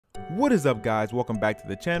What is up, guys? Welcome back to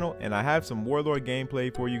the channel, and I have some Warlord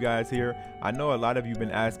gameplay for you guys here. I know a lot of you have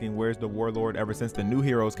been asking where's the Warlord ever since the new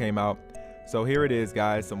heroes came out. So here it is,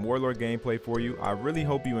 guys, some Warlord gameplay for you. I really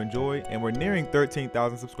hope you enjoy, and we're nearing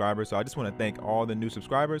 13,000 subscribers, so I just want to thank all the new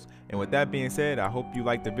subscribers. And with that being said, I hope you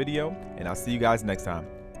liked the video, and I'll see you guys next time.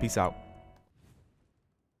 Peace out.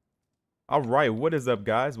 Alright, what is up,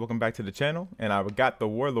 guys? Welcome back to the channel, and I've got the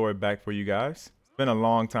Warlord back for you guys. It's been a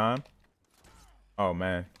long time. Oh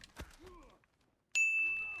man.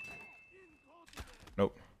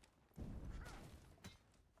 Nope.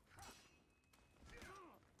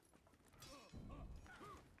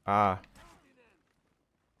 Ah.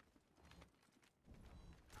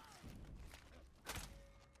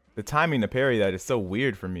 The timing to parry that is so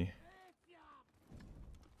weird for me.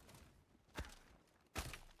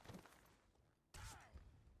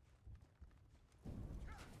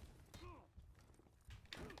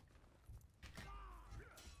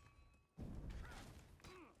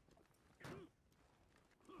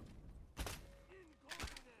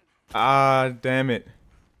 Ah, damn it.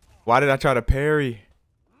 Why did I try to parry?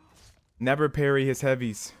 Never parry his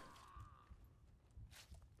heavies.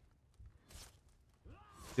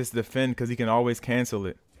 Just defend, because he can always cancel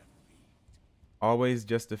it. Always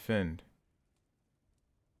just defend.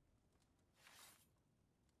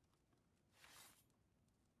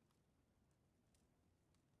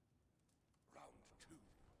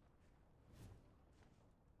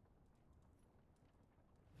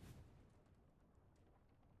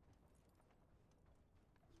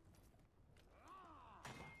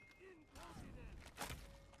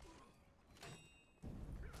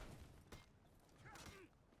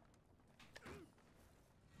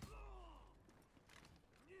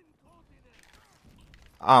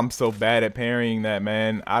 I'm so bad at parrying that,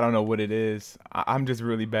 man. I don't know what it is. I'm just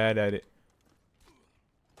really bad at it.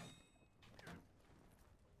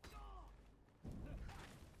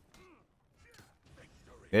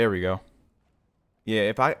 There we go. Yeah,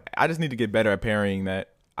 if I just need to get better at parrying that,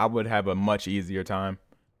 I would have a much easier time.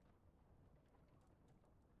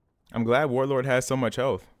 I'm glad Warlord has so much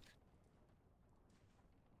health.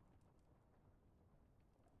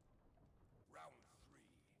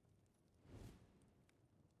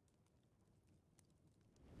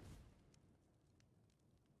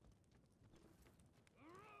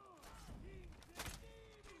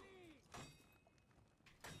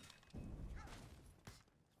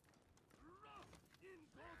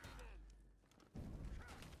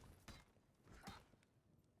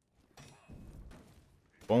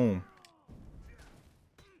 Boom.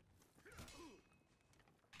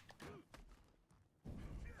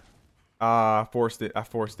 Ah, I forced it. I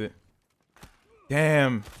forced it.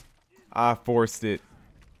 Damn. I forced it.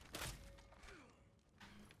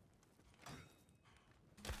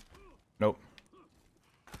 Nope.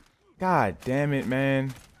 God damn it,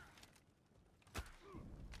 man.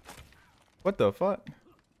 What the fuck?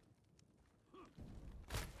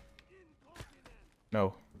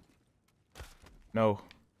 No. No.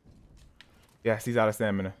 Yes, he's out of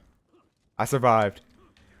stamina. I survived.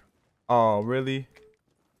 Oh, really?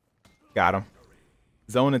 Got him.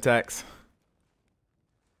 Zone attacks.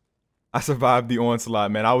 I survived the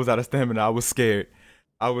onslaught, man. I was out of stamina. I was scared.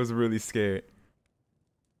 I was really scared.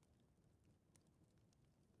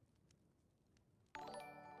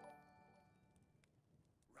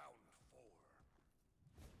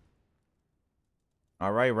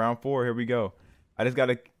 All right, round 4. Here we go. I just got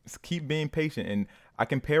to keep being patient, and I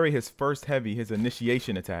can parry his first heavy, his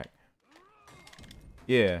initiation attack.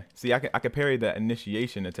 Yeah, see, I can parry that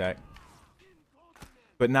initiation attack.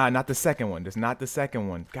 But nah, not the second one. That's not the second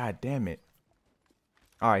one. God damn it.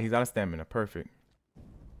 All right, he's out of stamina. Perfect.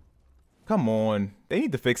 Come on. They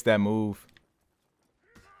need to fix that move.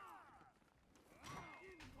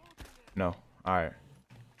 No. All right.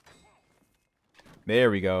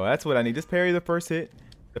 There we go. That's what I need. Just parry the first hit.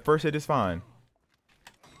 The first hit is fine.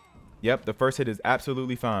 Yep, the first hit is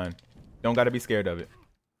absolutely fine. Don't got to be scared of it.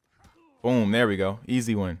 Boom, there we go.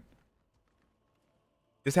 Easy win.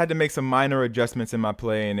 Just had to make some minor adjustments in my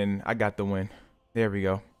play, and then I got the win. There we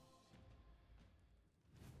go.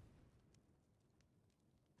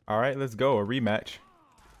 All right, let's go. A rematch.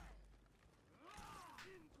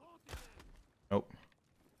 Nope.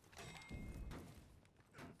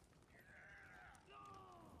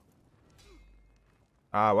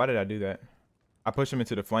 Ah, why did I do that? I pushed him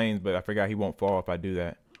into the flames, but I forgot he won't fall if I do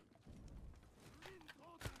that.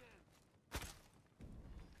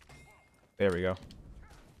 There we go.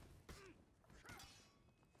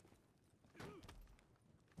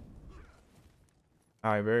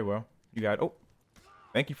 All right, very well. You got, oh,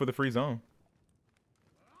 thank you for the free zone.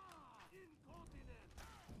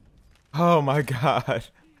 Oh my god.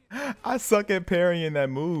 I suck at parrying that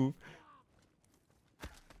move.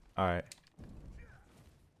 All right.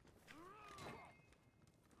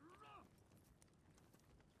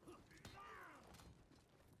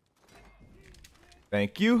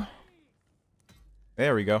 Thank you.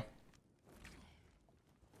 There we go.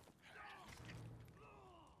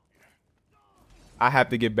 I have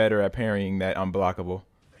to get better at parrying that unblockable.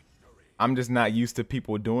 I'm just not used to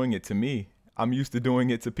people doing it to me. I'm used to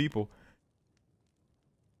doing it to people.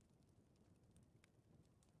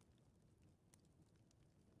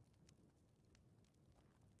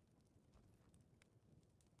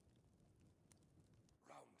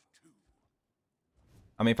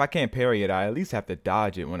 I mean, if I can't parry it, I at least have to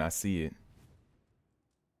dodge it when I see it.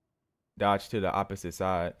 Dodge to the opposite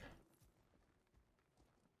side.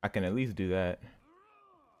 I can at least do that.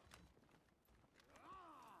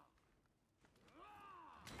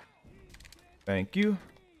 Thank you.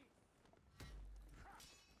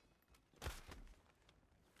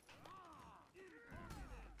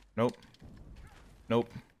 Nope. Nope.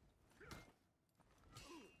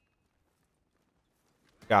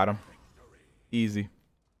 Got him. Easy.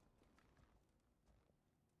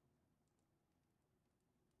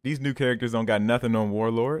 These new characters don't got nothing on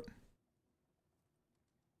Warlord.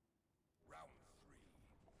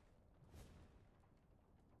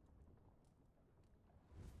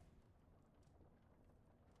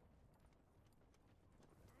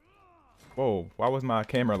 Whoa, why was my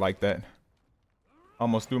camera like that?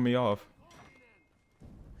 Almost threw me off.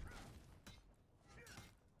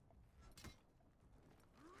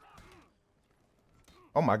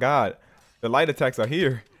 Oh my god. The light attacks are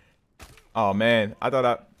here. Oh man, I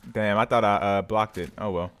thought I blocked it.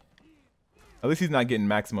 Oh well. At least he's not getting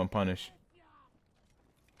maximum punish.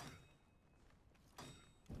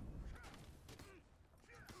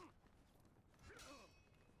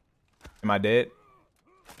 Am I dead?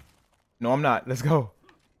 No, I'm not. Let's go.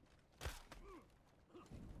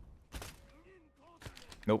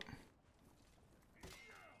 Nope.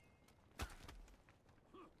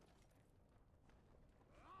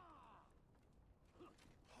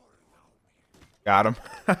 Got him.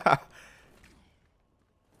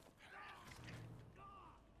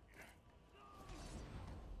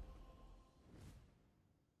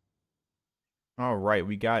 All right,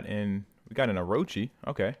 we got an Orochi.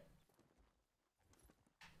 Okay.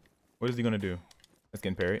 What is he gonna do? Let's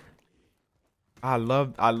get parried. I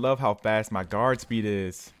love how fast my guard speed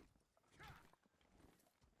is.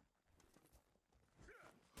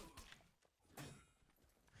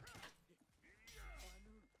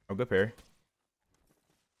 Oh, good parry.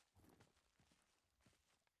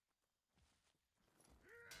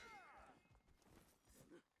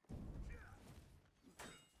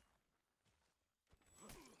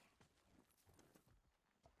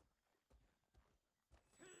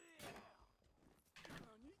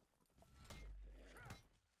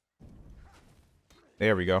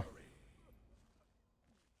 There we go.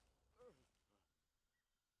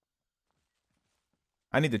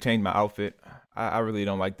 I need to change my outfit. I really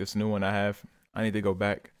don't like this new one I have. I need to go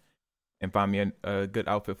back and find me a good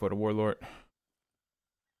outfit for the Warlord.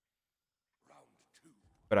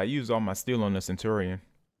 But I used all my steel on the Centurion.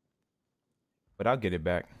 But I'll get it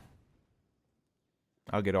back.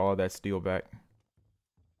 I'll get all that steel back.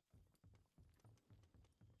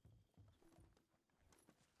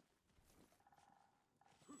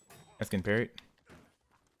 That's getting parried.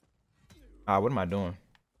 Ah, what am I doing?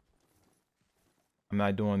 I'm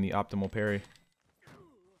not doing the optimal parry.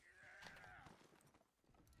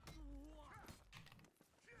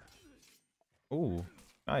 Ooh,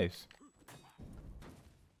 nice.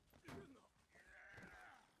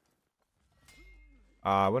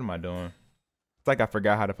 Ah, what am I doing? It's like I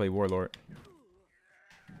forgot how to play Warlord.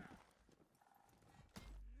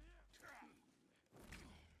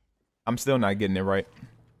 I'm still not getting it right.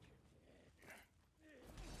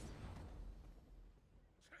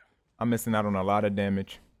 I'm missing out on a lot of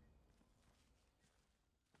damage.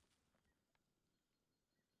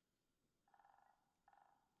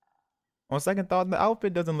 On second thought, the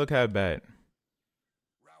outfit doesn't look half bad.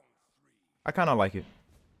 I kind of like it.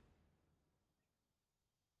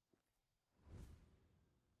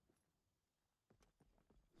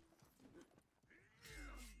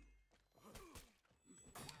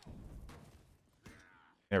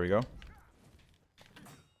 There we go.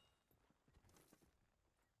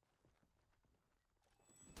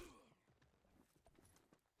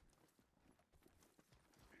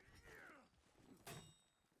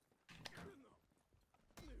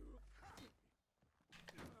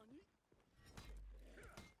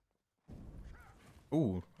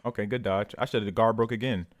 Ooh, okay, good dodge. I should have guard broke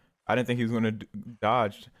again. I didn't think he was going to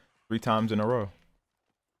dodge 3 times in a row.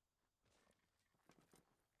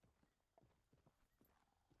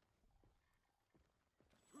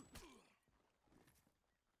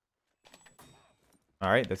 All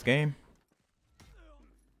right, that's game.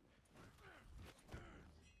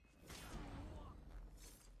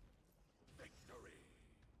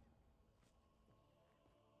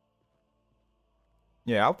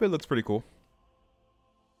 Yeah, outfit looks pretty cool.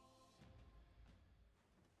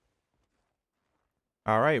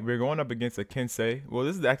 All right, we're going up against a Kensei. Well,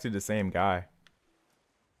 this is actually the same guy.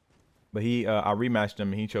 But I rematched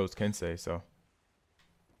him and he chose Kensei, so.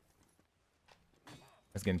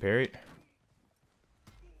 That's getting parried.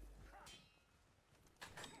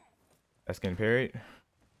 That's getting parried.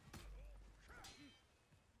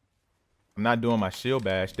 I'm not doing my shield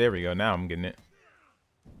bash. There we go. Now I'm getting it.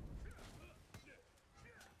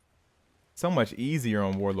 So much easier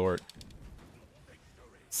on Warlord.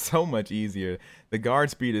 So much easier. The guard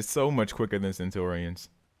speed is so much quicker than Centurions.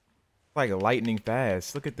 Like lightning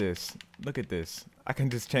fast. Look at this. Look at this. I can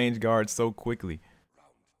just change guards so quickly.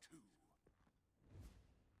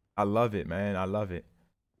 I love it, man. I love it.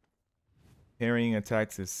 Parrying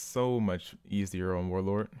attacks is so much easier on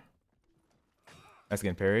Warlord. That's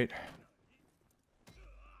getting parried.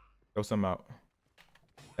 Throw some out.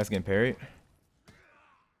 That's getting parried.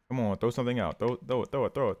 Come on, throw something out. Throw it, throw it, throw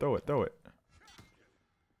it.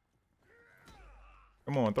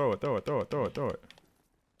 Come on, throw it.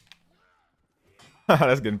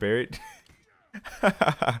 That's getting parried.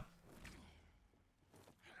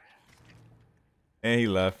 And he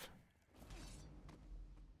left.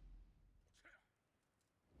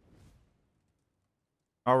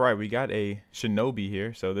 All right, we got a shinobi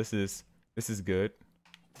here, so this is good.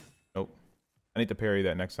 Nope. I need to parry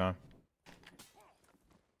that next time.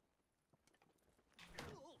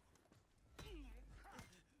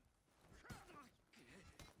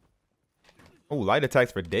 Oh, light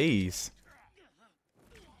attacks for days.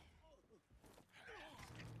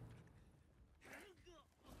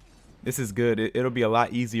 This is good. It'll be a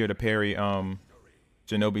lot easier to parry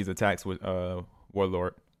Shinobi's attacks with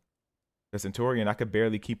Warlord. The Centurion, I could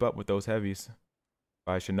barely keep up with those heavies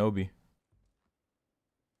by Shinobi.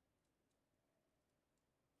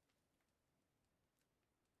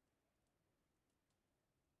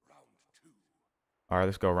 All right,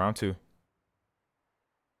 let's go round 2.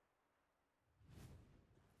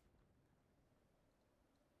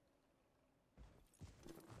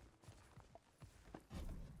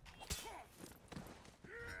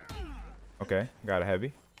 Okay, got a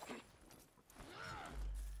heavy.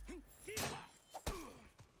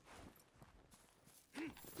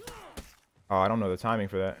 Oh, I don't know the timing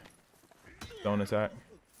for that. Zone attack.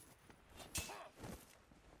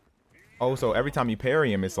 Oh, so every time you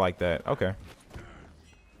parry him, it's like that. Okay.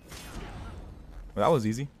 Well, that was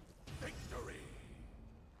easy.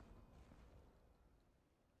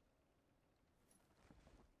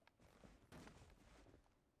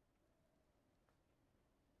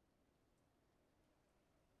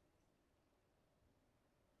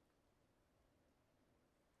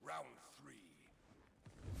 Round 3.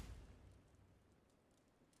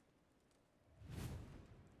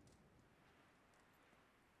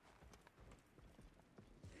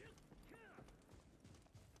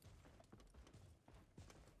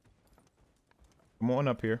 Come on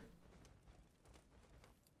up here.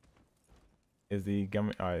 Is the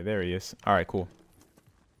gun? All right, there he is. All right, cool.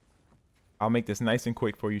 I'll make this nice and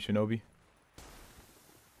quick for you, Shinobi.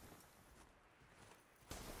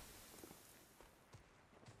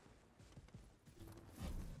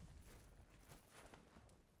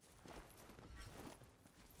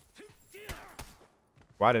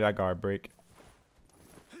 Why did that guard break?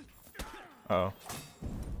 Uh-oh.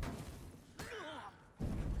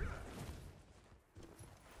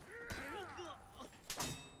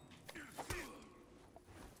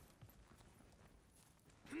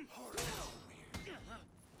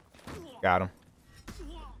 Got him.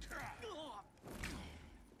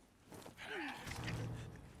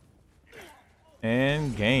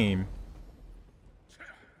 And game.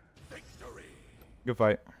 Good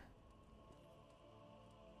fight.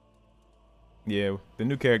 Yeah, the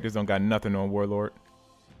new characters don't got nothing on Warlord.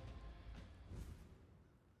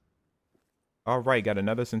 All right, got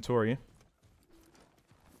another Centurion.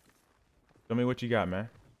 Tell me what you got, man.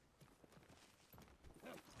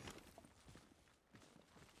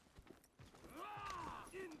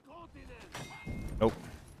 Nope.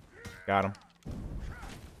 Got him.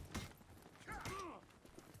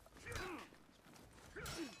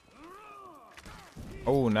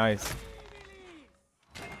 Oh, nice.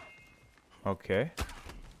 Okay.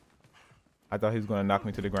 I thought he was gonna knock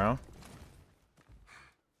me to the ground.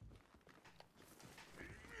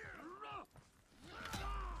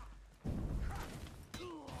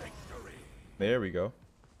 There we go.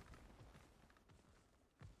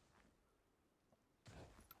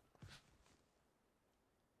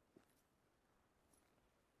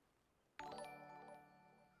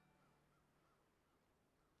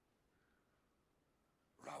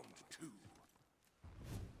 Round 2.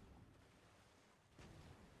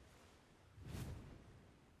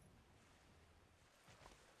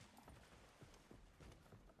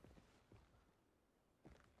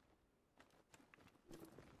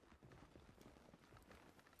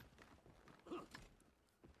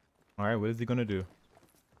 All right, what is he gonna do?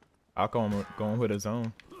 I'll go going with his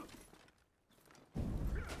own.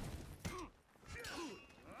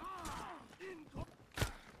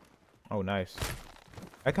 Oh, nice.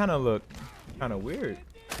 That kind of looked kind of weird.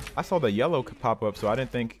 I saw the yellow pop up, so I didn't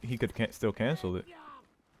think he could still cancel it.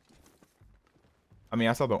 I mean,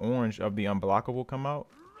 I saw the orange of the unblockable come out,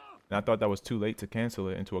 and I thought that was too late to cancel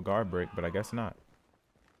it into a guard break, but I guess not.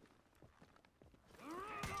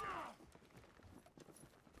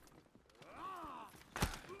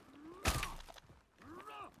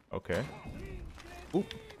 Okay.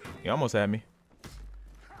 Oop. He almost had me.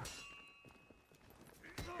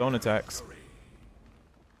 Zone attacks.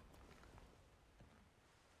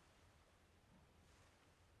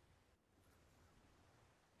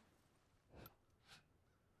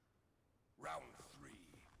 Round 3.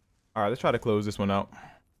 All right, let's try to close this one out.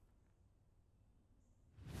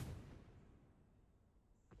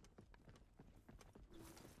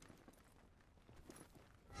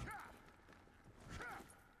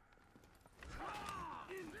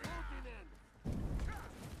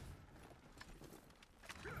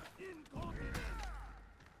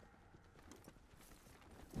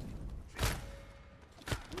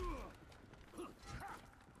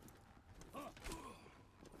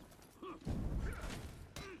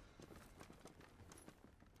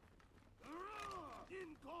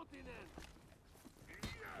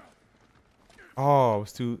 Oh, I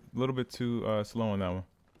was a little bit too slow on that one.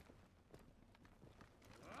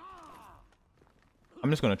 I'm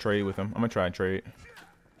just gonna trade with him. I'm gonna try and trade.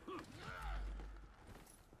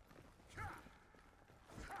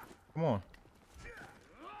 Come on.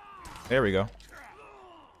 There we go.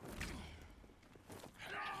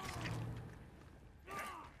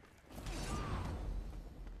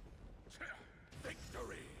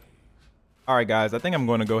 All right, guys, I think I'm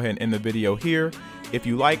going to go ahead and end the video here. If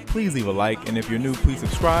you like, please leave a like. And if you're new, please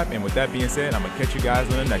subscribe. And with that being said, I'm going to catch you guys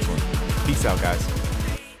on the next one. Peace out, guys.